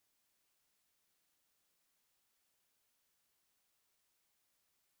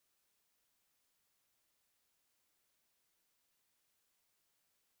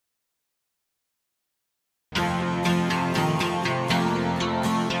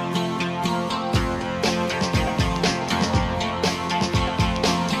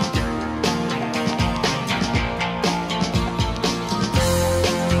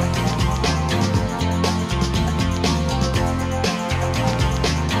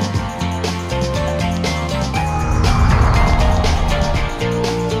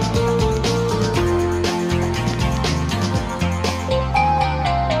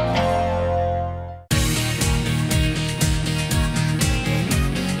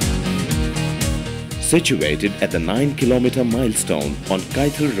Situated at the 9-kilometer milestone on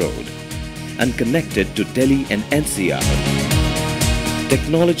Kaithal Road and connected to Delhi and NCR,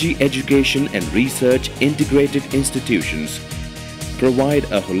 technology, education and research integrated institutions provide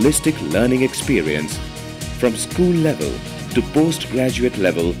a holistic learning experience from school level to postgraduate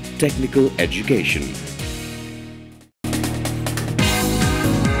level technical education.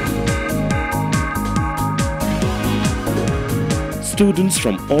 Students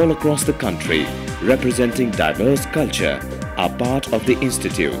from all across the country representing diverse culture are part of the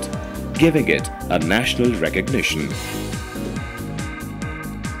institute, giving it a national recognition.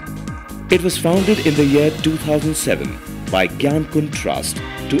 It was founded in the year 2007 by GyanKund Trust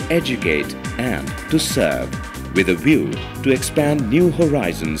to educate and to serve, with a view to expand new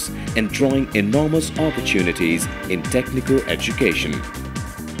horizons and drawing enormous opportunities in technical education.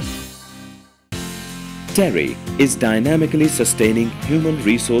 TERii is dynamically sustaining human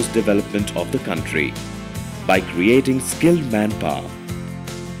resource development of the country by creating skilled manpower,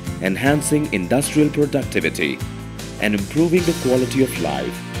 enhancing industrial productivity and improving the quality of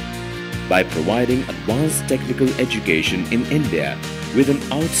life by providing advanced technical education in India with an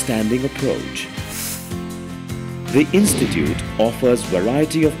outstanding approach. The institute offers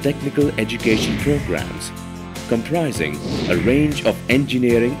variety of technical education programs comprising a range of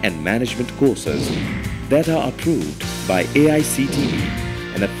engineering and management courses that are approved by AICTE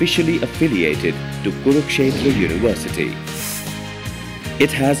and officially affiliated to Kurukshetra University.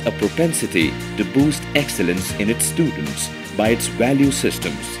 It has a propensity to boost excellence in its students by its value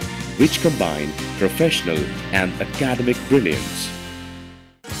systems, which combine professional and academic brilliance.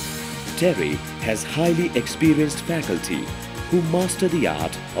 TERii has highly experienced faculty who master the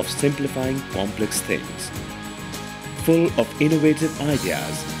art of simplifying complex things, full of innovative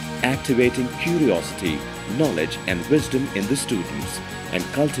ideas, activating curiosity, knowledge and wisdom in the students and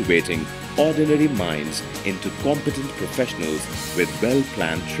cultivating ordinary minds into competent professionals with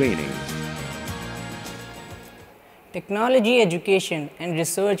well-planned training. Technology Education and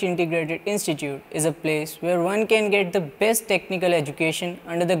Research Integrated Institute is a place where one can get the best technical education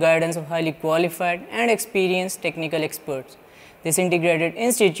under the guidance of highly qualified and experienced technical experts. This integrated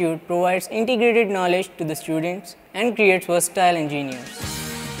institute provides integrated knowledge to the students and creates versatile engineers.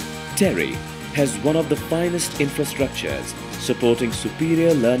 TERii has one of the finest infrastructures supporting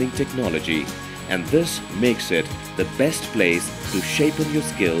superior learning technology, and this makes it the best place to shapen your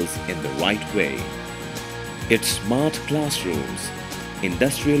skills in the right way. Its smart classrooms,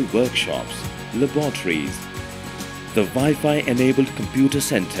 industrial workshops, laboratories, the Wi-Fi enabled computer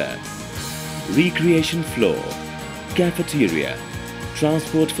center, recreation floor, cafeteria,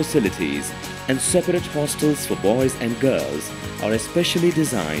 transport facilities and separate hostels for boys and girls are especially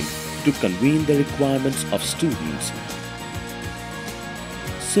designed to convene the requirements of students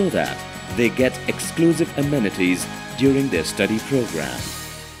so that they get exclusive amenities during their study program.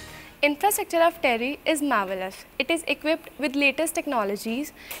 Infrastructure of TERii is marvelous. It is equipped with latest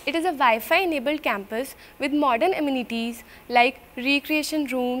technologies. It is a Wi-Fi enabled campus with modern amenities like recreation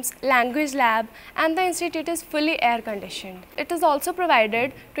rooms, language lab, and the institute is fully air conditioned. It is also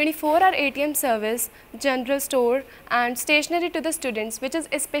provided 24-hour ATM service, general store and stationery to the students, which is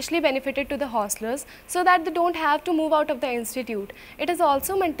especially benefited to the hostlers so that they don't have to move out of the institute. It is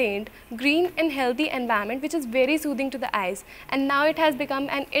also maintained green and healthy environment, which is very soothing to the eyes, and now it has become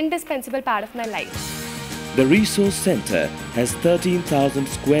an indispensable part of my life. The Resource Center has 13,000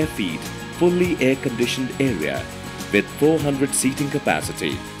 square feet fully air-conditioned area with 400 seating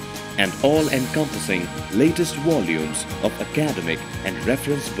capacity and all-encompassing latest volumes of academic and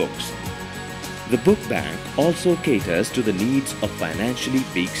reference books. The book bank also caters to the needs of financially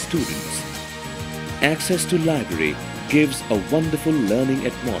weak students. Access to library gives a wonderful learning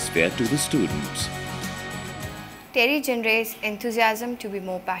atmosphere to the students. TERii generates enthusiasm to be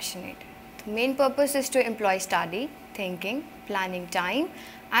more passionate. The main purpose is to employ study, thinking, planning time,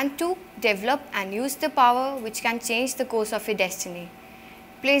 and to develop and use the power which can change the course of your destiny.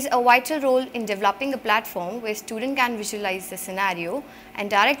 Plays a vital role in developing a platform where students can visualize the scenario and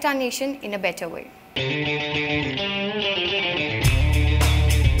direct our nation in a better way.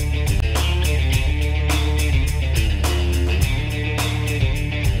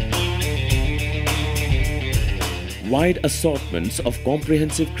 Wide assortments of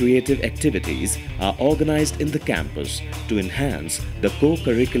comprehensive creative activities are organized in the campus to enhance the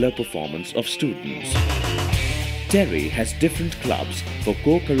co-curricular performance of students. TERii has different clubs for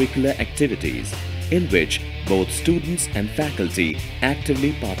co-curricular activities in which both students and faculty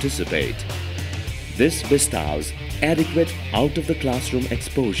actively participate. This bestows adequate out-of-the-classroom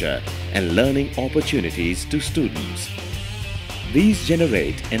exposure and learning opportunities to students. These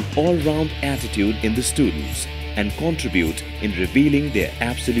generate an all-round attitude in the students and contribute in revealing their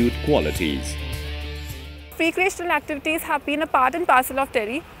absolute qualities. Recreational activities have been a part and parcel of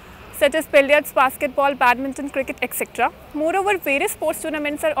TERii, such as billiards, basketball, badminton, cricket, etc. Moreover, various sports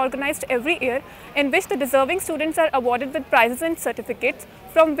tournaments are organized every year in which the deserving students are awarded with prizes and certificates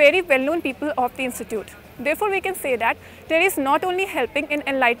from very well-known people of the institute. Therefore, we can say that TERii is not only helping in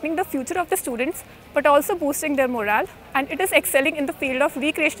enlightening the future of the students, but also boosting their morale, and it is excelling in the field of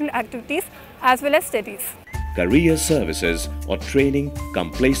recreational activities as well as studies. Career Services or Training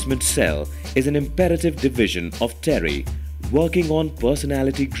cum Placement Cell is an imperative division of TERii, working on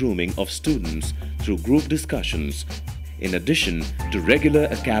personality grooming of students through group discussions, in addition to regular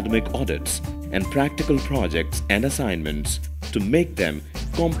academic audits and practical projects and assignments to make them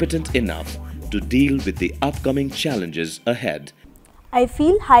competent enough to deal with the upcoming challenges ahead. I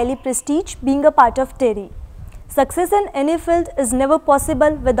feel highly prestiged being a part of TERii. Success in any field is never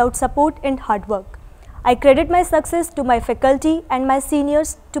possible without support and hard work. I credit my success to my faculty and my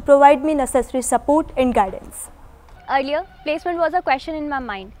seniors to provide me necessary support and guidance. Earlier, placement was a question in my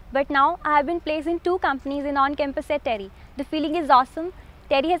mind, but now I have been placed in 2 companies in on-campus at TERii. The feeling is awesome.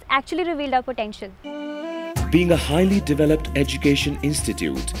 TERii has actually revealed our potential. Being a highly developed education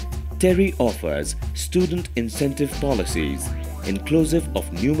institute, TERii offers student incentive policies, inclusive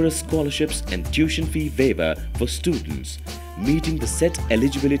of numerous scholarships and tuition fee waiver for students, meeting the set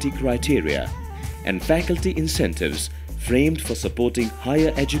eligibility criteria, and faculty incentives framed for supporting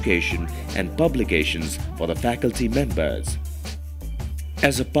higher education and publications for the faculty members.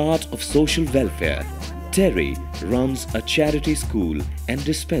 As a part of social welfare, TERii runs a charity school and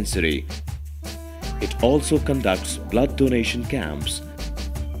dispensary. It also conducts blood donation camps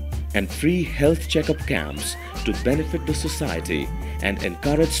and free health checkup camps to benefit the society and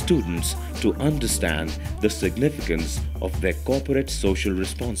encourage students to understand the significance of their corporate social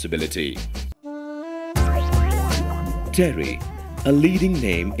responsibility. TERii, a leading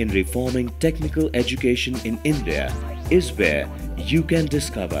name in reforming technical education in India, is where you can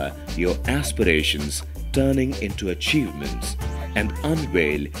discover your aspirations turning into achievements and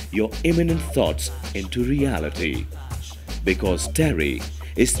unveil your imminent thoughts into reality. Because TERii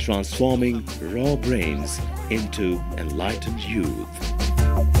is transforming raw brains into enlightened youth.